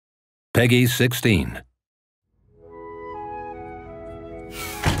Peggy 16.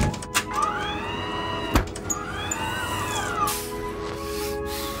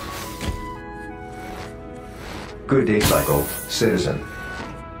 Good day cycle, citizen.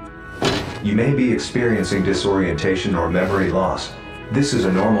 You may be experiencing disorientation or memory loss. This is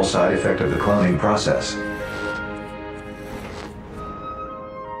a normal side effect of the cloning process.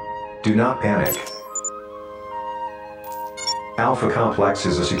 Do not panic. Alpha Complex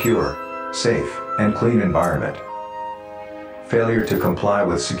is a secure, safe, and clean environment. Failure to comply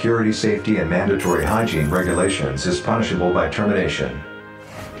with security, safety, and mandatory hygiene regulations is punishable by termination.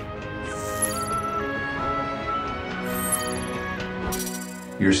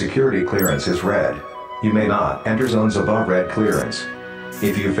 Your security clearance is red. You may not enter zones above red clearance.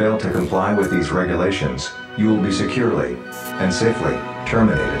 If you fail to comply with these regulations, you will be securely and safely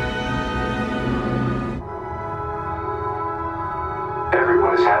terminated.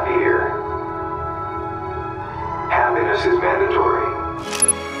 Everyone is happy here. Happiness is mandatory.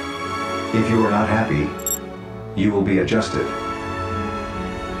 If you are not happy, you will be adjusted.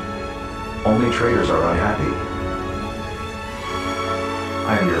 Only traitors are unhappy.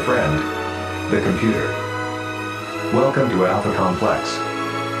 I am your friend, the computer. Welcome to Alpha Complex.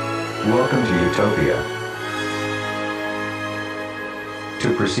 Welcome to Utopia.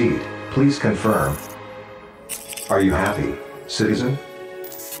 To proceed, please confirm. Are you happy, citizen?